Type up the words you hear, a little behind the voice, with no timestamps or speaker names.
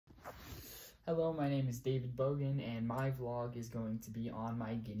Hello, my name is David Bogan, and my vlog is going to be on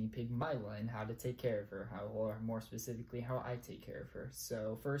my guinea pig Mila and how to take care of her, or more specifically, how I take care of her.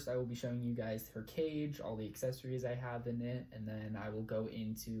 So first I will be showing you guys her cage, all the accessories I have in it, and then I will go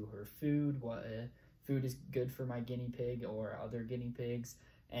into her food, what food is good for my guinea pig or other guinea pigs,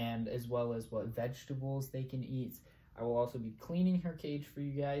 and as well as what vegetables they can eat. I will also be cleaning her cage for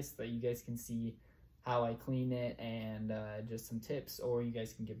you guys so that you guys can see how I clean it and just some tips, or you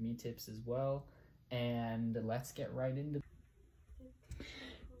guys can give me tips as well. And let's get right into it.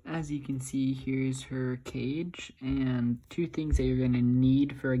 As you can see, here's her cage, and two things that you're going to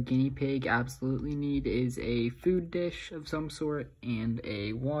need for a guinea pig, absolutely need, is a food dish of some sort and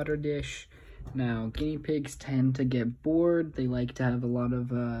a water dish. Now, guinea pigs tend to get bored. They like to have a lot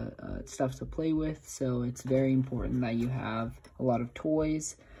of stuff to play with, so it's very important that you have a lot of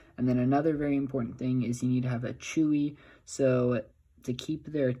toys. And then another very important thing is you need to have a chewy. So to keep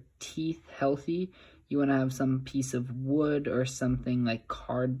their teeth healthy, you want to have some piece of wood or something like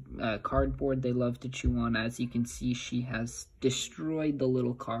cardboard they love to chew on. As you can see, she has destroyed the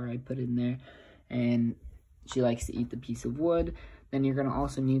little car I put in there, and she likes to eat the piece of wood. Then you're going to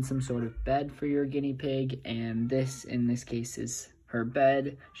also need some sort of bed for your guinea pig, and this, in this case, is her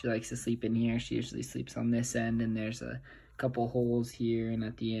bed. She likes to sleep in here. She usually sleeps on this end, and there's a couple holes here and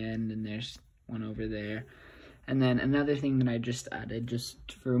at the end, and there's one over there. And then another thing that I just added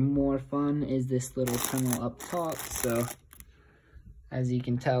just for more fun is this little tunnel up top. So as you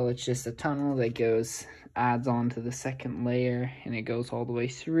can tell, it's just a tunnel that adds on to the second layer, and it goes all the way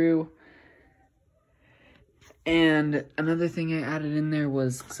through. And another thing I added in there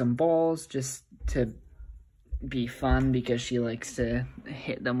was some balls, just to be fun, because she likes to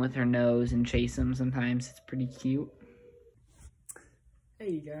hit them with her nose and chase them sometimes. It's pretty cute.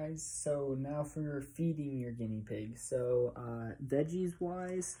 Hey guys, so now for feeding your guinea pig. So veggies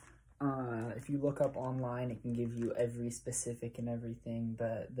wise, if you look up online, it can give you every specific and everything,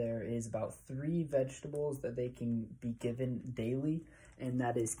 but there is about 3 vegetables that they can be given daily, and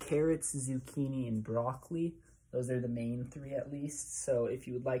that is carrots, zucchini, and broccoli. Those are the main 3 at least. So if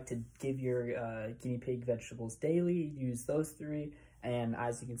you would like to give your guinea pig vegetables daily, use those 3. And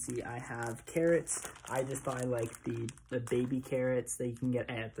as you can see, I have carrots. I just buy like the baby carrots that you can get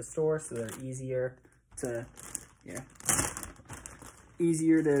at the store, so they're easier to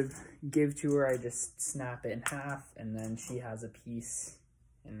give to her. I just snap it in half, and then she has a piece,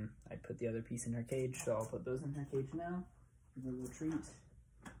 and I put the other piece in her cage, so I'll put those in her cage now. Give her a little treat.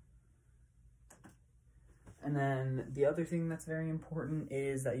 And then the other thing that's very important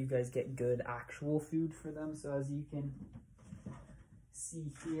is that you guys get good actual food for them. So as you can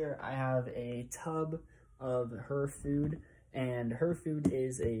see here, I have a tub of her food, and her food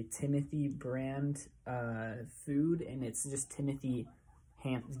is a Timothy brand food, and it's just Timothy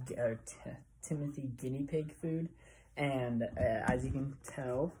guinea pig food. And as you can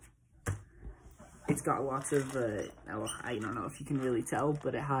tell, it's got lots of, I don't know if you can really tell,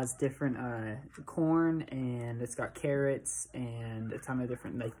 but it has different corn, and it's got carrots and a ton of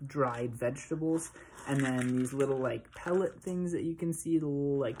different like dried vegetables. And then these little like pellet things that you can see, the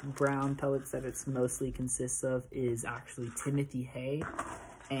little like brown pellets that it's mostly consists of, is actually Timothy hay.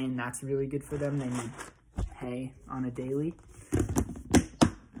 And that's really good for them. They need hay on a daily.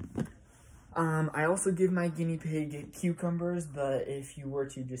 I also give my guinea pig cucumbers, but if you were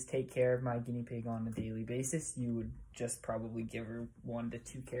to just take care of my guinea pig on a daily basis, you would just probably give her 1 to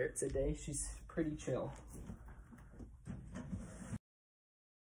 2 carrots a day. She's pretty chill.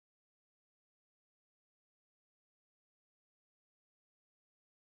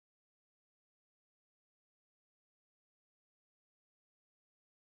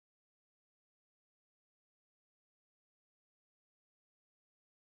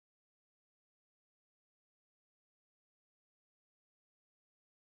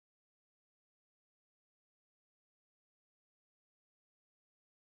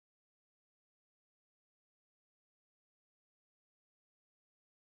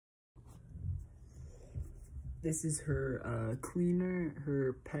 This is her cleaner,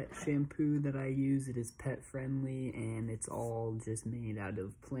 her pet shampoo that I use. It is pet friendly, and it's all just made out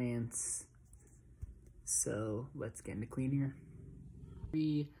of plants. So let's get into cleaning her.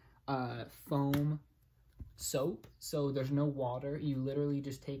 Foam soap, so there's no water. You literally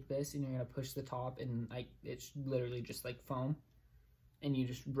just take this and you're gonna push the top, and like it's literally just like foam, and you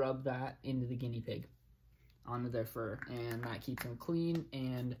just rub that into the guinea pig, onto their fur, and that keeps them clean.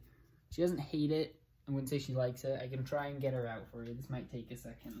 And she doesn't hate it. I wouldn't say she likes it. I can try and get her out for you. This might take a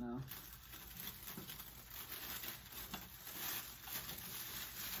second though.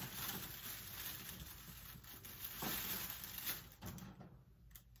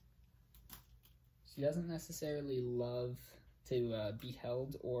 She doesn't necessarily love to be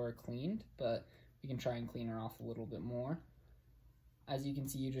held or cleaned, but we can try and clean her off a little bit more. As you can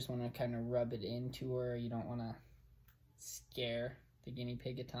see, you just want to kind of rub it into her. You don't want to scare the guinea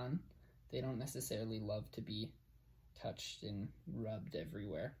pig a ton. They don't necessarily love to be touched and rubbed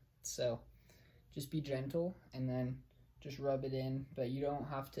everywhere. So just be gentle and then just rub it in, but you don't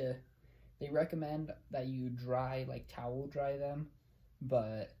have to. They recommend that you dry, like towel dry them,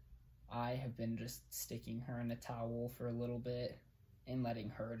 but I have been just sticking her in a towel for a little bit and letting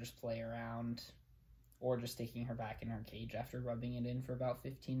her just play around, or just taking her back in her cage after rubbing it in for about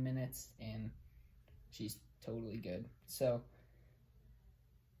 15 minutes, and she's totally good. So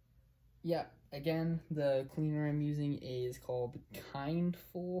yeah, again, the cleaner I'm using is called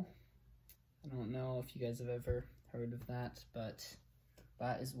Kindful. I don't know if you guys have ever heard of that, but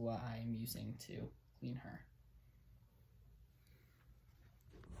that is what I'm using to clean her.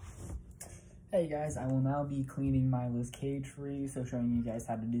 Hey guys, I will now be cleaning Milo's cage for you, so showing you guys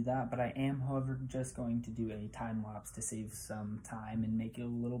how to do that, but I am, however, just going to do a time lapse to save some time and make it a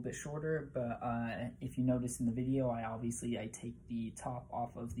little bit shorter. But if you notice in the video, I take the top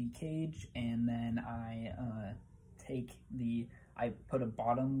off of the cage, and then I put a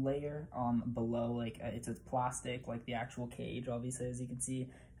bottom layer on below, like it's a plastic, like the actual cage, obviously, as you can see,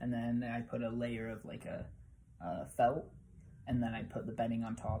 and then I put a layer of like a felt, and then I put the bedding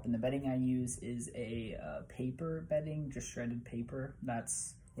on top. And the bedding I use is a paper bedding, just shredded paper.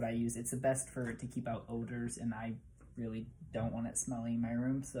 That's what I use. It's the best to keep out odors, and I really don't want it smelling in my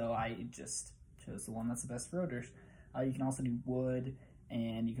room, so I just chose the one that's the best for odors. You can also do wood,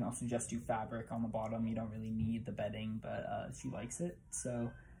 and you can also just do fabric on the bottom. You don't really need the bedding, but she likes it.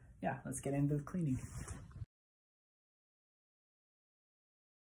 So yeah, let's get into the cleaning.